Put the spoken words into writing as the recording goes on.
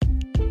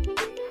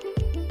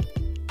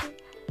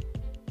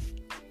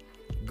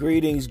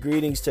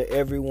Greetings to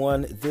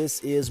everyone.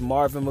 This is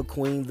Marvin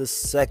McQueen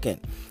II,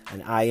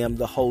 and I am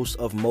the host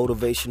of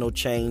Motivational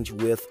Change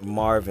with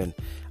Marvin.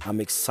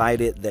 I'm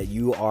excited that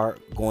you are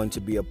going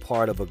to be a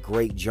part of a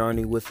great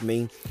journey with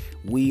me.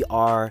 We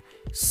are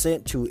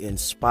sent to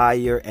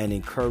inspire and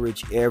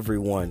encourage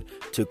everyone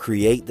to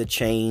create the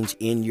change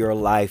in your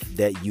life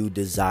that you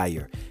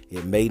desire.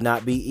 It may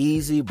not be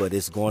easy, but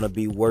it's going to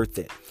be worth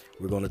it.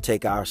 We're going to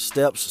take our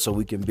steps so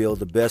we can build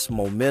the best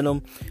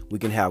momentum, we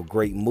can have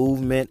great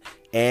movement,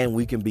 and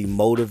we can be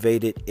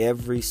motivated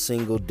every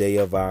single day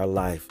of our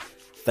life.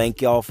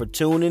 Thank y'all for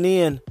tuning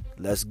in.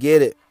 Let's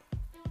get it.